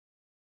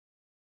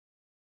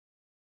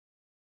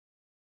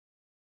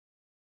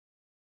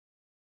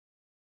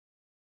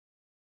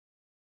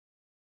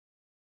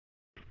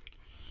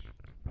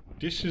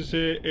This is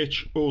a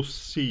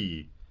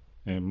HOC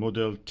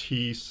model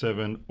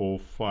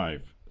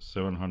T705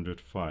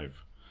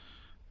 705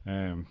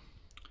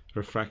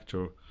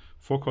 refractor.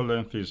 Focal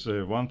length is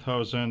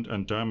 1000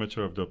 and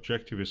diameter of the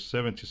objective is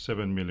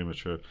 77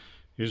 millimeter.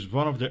 Is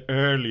one of the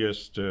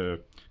earliest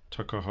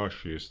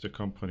Takahashi's. The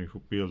company who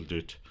built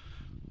it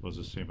was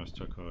the same as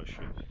Takahashi.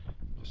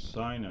 The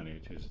sign on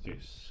it is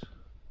this.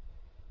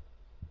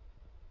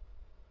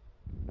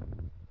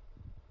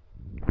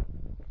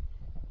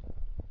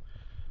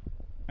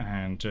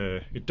 And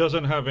it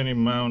doesn't have any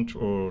mount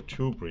or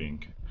tube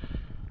ring,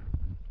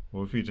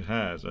 or if it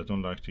has, I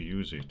don't like to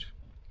use it.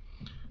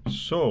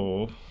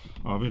 So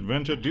I've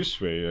invented this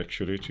way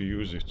actually to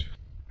use it.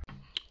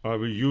 I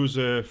will use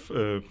a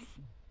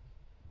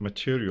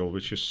material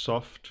which is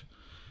soft,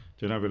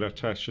 then I will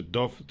attach a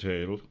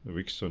dovetail, a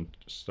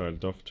Vixen-style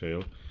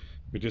dovetail,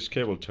 with this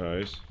cable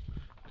ties.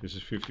 This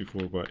is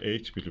 54 by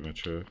 8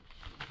 millimeter,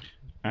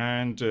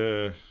 and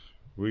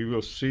we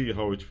will see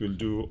how it will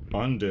do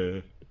on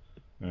the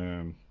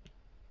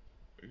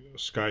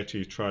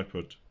SkyTee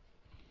tripod.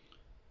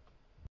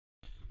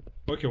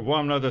 Okay, well,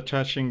 I'm not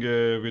attaching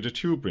with a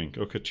tube ring.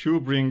 Okay,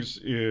 tube rings,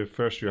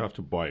 first you have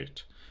to buy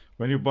it.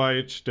 When you buy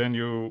it, then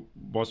you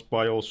must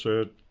buy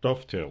also a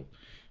dovetail.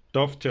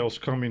 Dovetails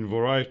come in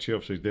variety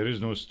of things. There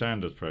is no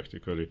standard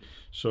practically.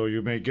 So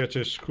you may get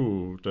a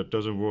screw that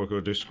doesn't work,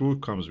 or the screw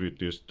comes with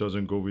this,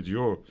 doesn't go with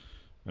your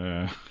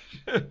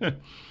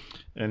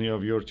any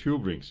of your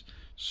tube rings.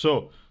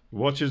 So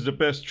what is the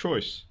best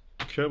choice?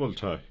 Cable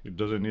tie. It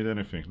doesn't need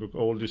anything. Look,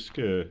 all these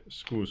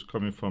screws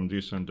coming from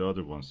this and the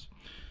other ones.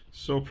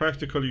 So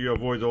practically you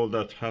avoid all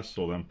that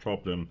hassle and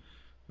problem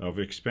of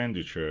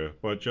expenditure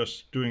by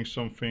just doing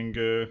something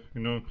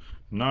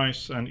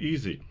nice and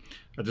easy.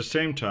 At the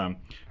same time,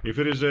 if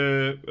it is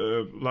a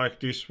like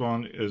this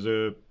one is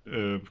a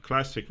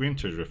classic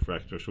vintage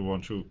refractor, so you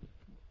want to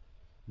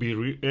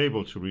be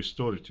able to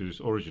restore it to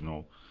its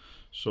original,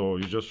 so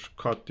you just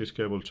cut this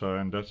cable tie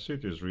and that's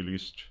it, is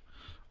released.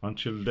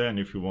 Until then,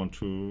 if you want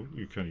to,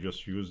 you can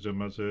just use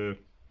them as a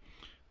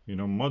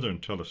modern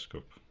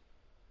telescope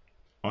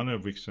on a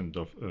Vixen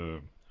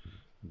dovetail.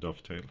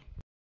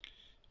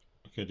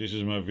 Okay, this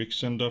is my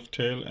Vixen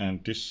dovetail,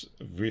 and this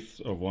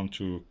width I want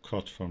to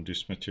cut from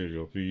this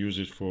material. We use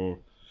it for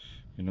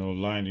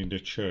lining the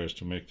chairs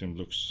to make them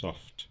look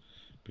soft.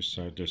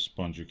 Beside the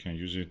sponge, you can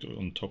use it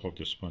on top of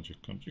the sponge. You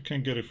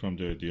can get it from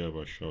the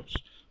DIY shops.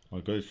 I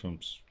got it from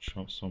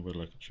somewhere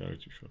like a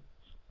charity shop,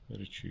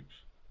 very cheap.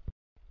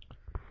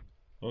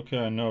 Okay,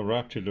 I now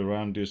wrapped it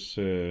around this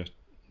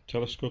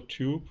telescope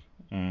tube,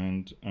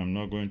 and I'm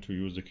now going to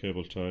use the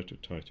cable tie to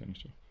tighten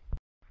it up.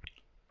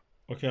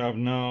 Okay, I've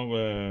now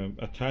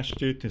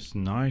attached it. It's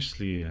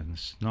nicely and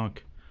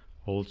snug,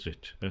 holds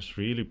it. That's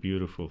really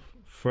beautiful,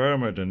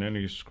 firmer than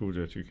any screw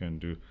that you can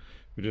do.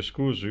 With the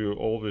screws you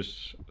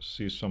always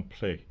see some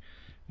play,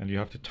 and you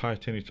have to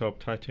tighten it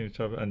up,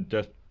 and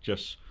that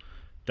just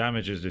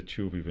damages the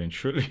tube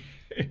eventually.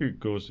 It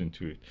goes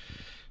into it.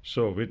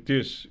 So with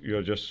this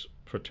you're just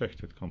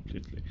protected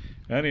completely.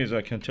 Anyways,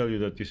 I can tell you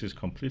that this is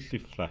completely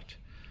flat.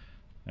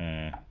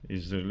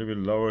 Is a little bit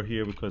lower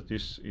here because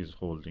this is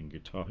holding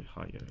it higher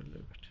a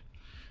little bit.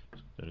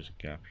 So there is a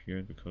gap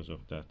here because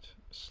of that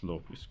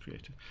slope is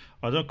created.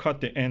 I don't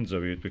cut the ends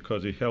of it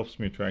because it helps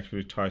me to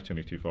actually tighten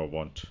it if I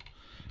want.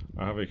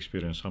 I have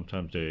experience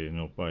sometimes they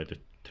by the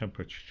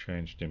temperature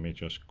change they may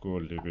just go a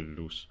little bit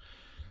loose,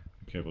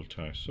 the cable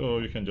tie, so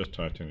you can just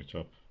tighten it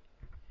up.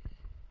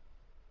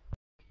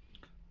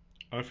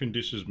 I think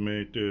this is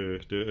made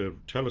the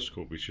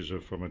telescope, which is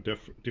from a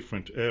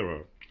different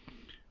era,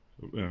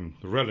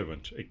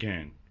 relevant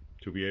again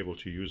to be able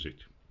to use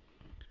it.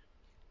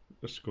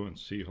 Let's go and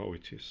see how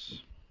it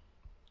is.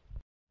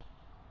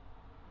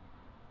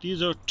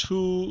 These are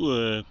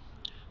two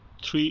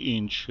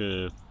 3-inch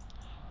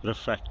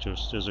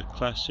refractors. There's a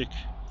classic,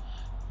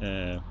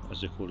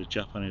 as they call it,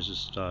 Japanese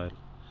style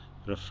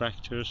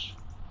refractors.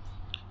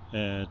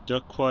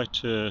 They're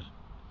quite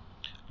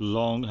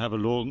long, have a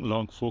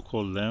long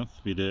focal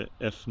length with the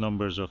f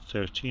numbers of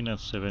 13 and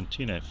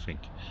 17, I think,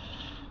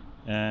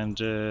 and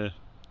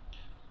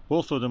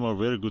both of them are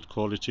very good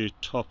quality,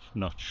 top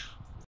notch.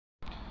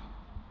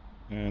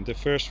 And the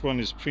first one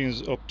is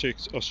Prinz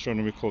Optics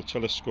Astronomical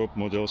Telescope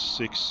Model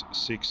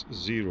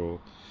 660.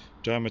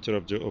 Diameter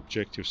of the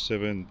objective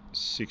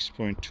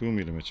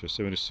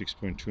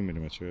 76.2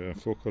 millimeter,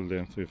 and focal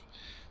length of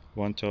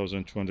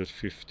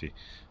 1250.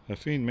 I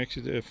think it makes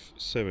it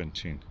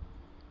f17.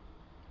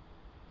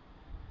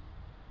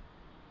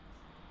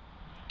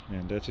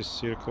 And that is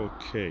Circle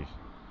K,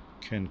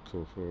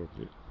 Kenko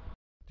probably.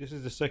 This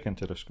is the second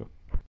telescope.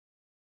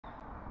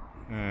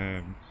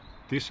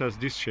 This has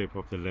this shape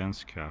of the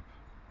lens cap,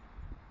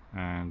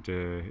 and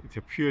it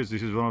appears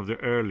this is one of the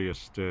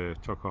earliest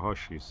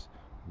Takahashis,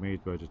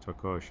 made by the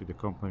Takahashi, the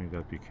company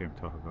that became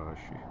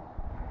Takahashi.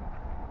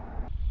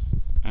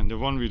 And the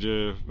one with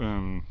the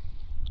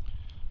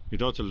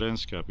without a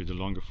lens cap, with a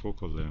longer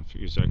focal length,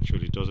 is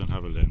actually doesn't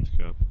have a lens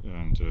cap,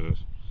 and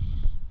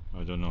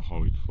I don't know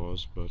how it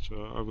was, but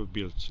I will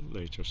build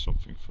later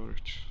something for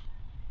it.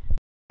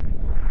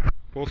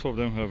 Both of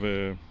them have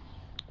a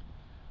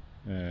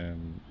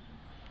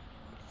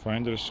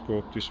finder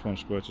scope. This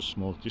one's quite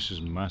small. This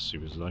is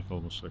massive. It's like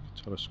almost like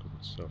a telescope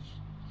itself.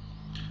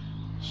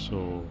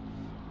 So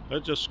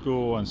let's just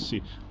go and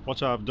see.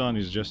 What I've done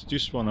is just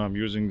this one. I'm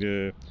using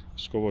the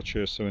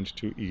Skywatcher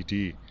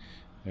 72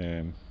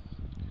 ED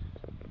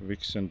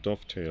Vixen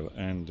Dovetail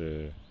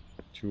and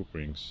tube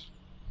rings.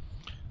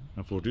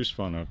 And for this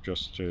one, I've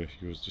just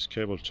used this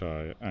cable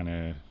tie and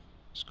a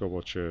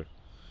Skywatcher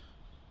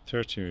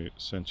 30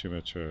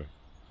 centimeter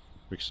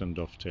Vixen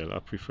Dovetail. I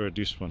prefer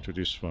this one to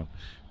this one.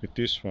 With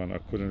this one, I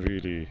couldn't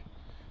really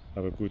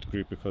have a good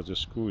grip because the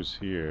screw is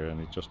here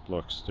and it just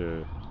blocks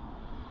the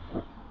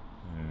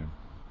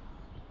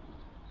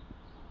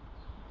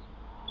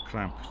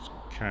clamp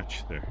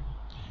catch there.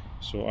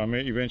 So I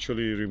may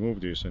eventually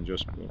remove this and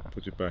just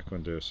put it back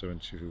on the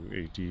 72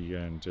 AD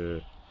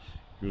and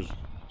use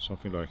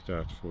something like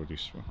that for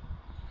this one.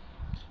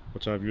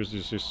 What I've used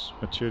is this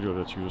material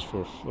that's used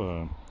for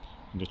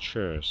in the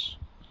chairs,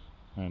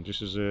 and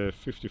this is a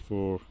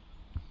 54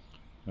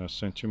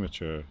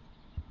 centimeter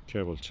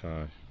cable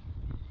tie,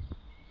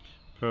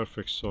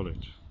 perfect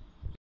solid.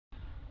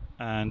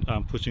 And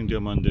I'm putting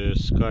them on the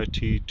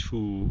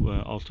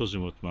SkyTee-2 Alt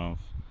Azimuth mount,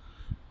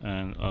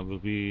 and I will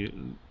be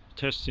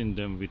testing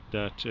them with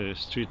that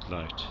street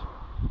light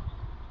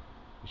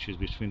which is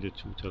between the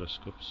two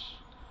telescopes.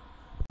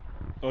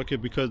 Okay,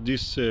 because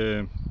this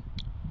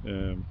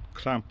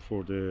clamp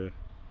for the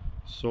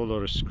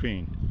solar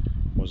screen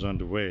was on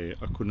the way,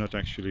 I could not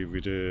actually,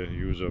 with the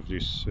use of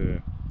this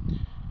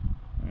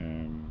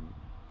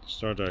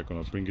star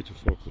diagonal, bring it to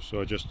focus.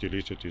 So I just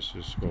deleted this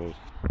scroll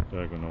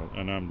diagonal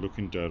and I'm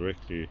looking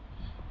directly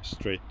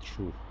straight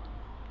through.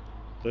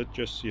 Let's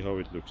just see how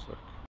it looks like.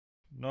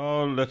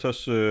 Now let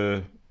us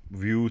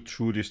view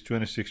through this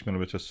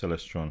 26mm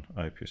Celestron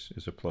eyepiece.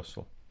 It's a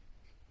Plössl.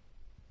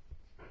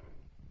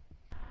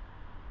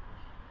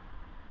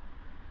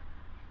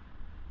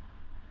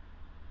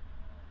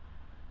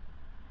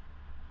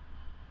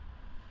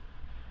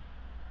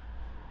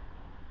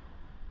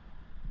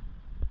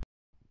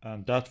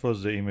 And that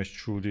was the image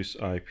through this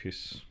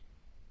eyepiece.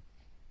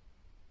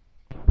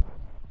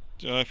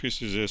 The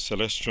eyepiece is a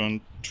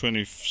Celestron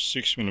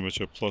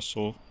 26mm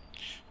Plössl,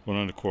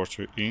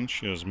 1¼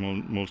 inch, as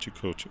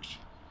multi-coated.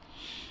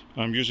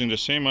 I'm using the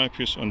same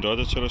eyepiece on the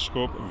other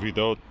telescope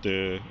without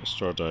the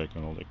star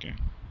diagonal again.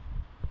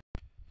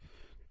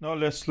 Now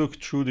let's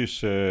look through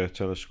this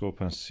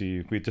telescope and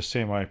see with the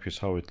same eyepiece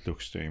how it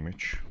looks, the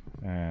image.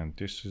 And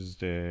this is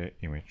the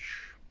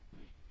image.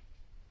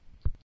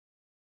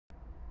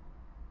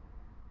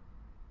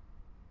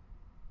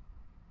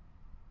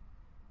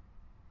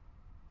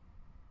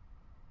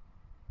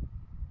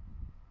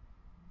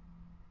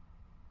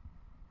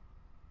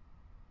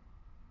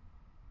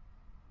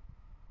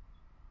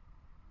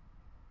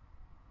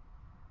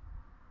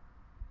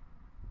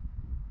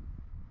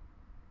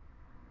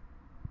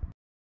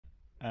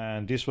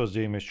 And this was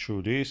the image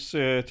through this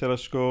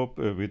telescope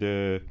with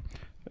a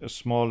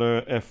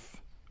smaller f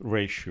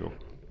ratio.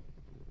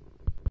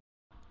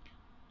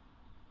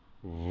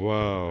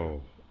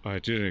 Wow, I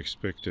didn't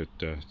expect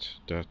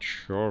that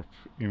sharp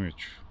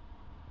image.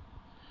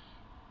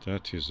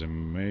 That is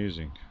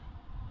amazing.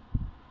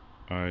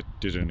 I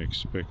didn't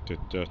expect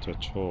that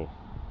at all.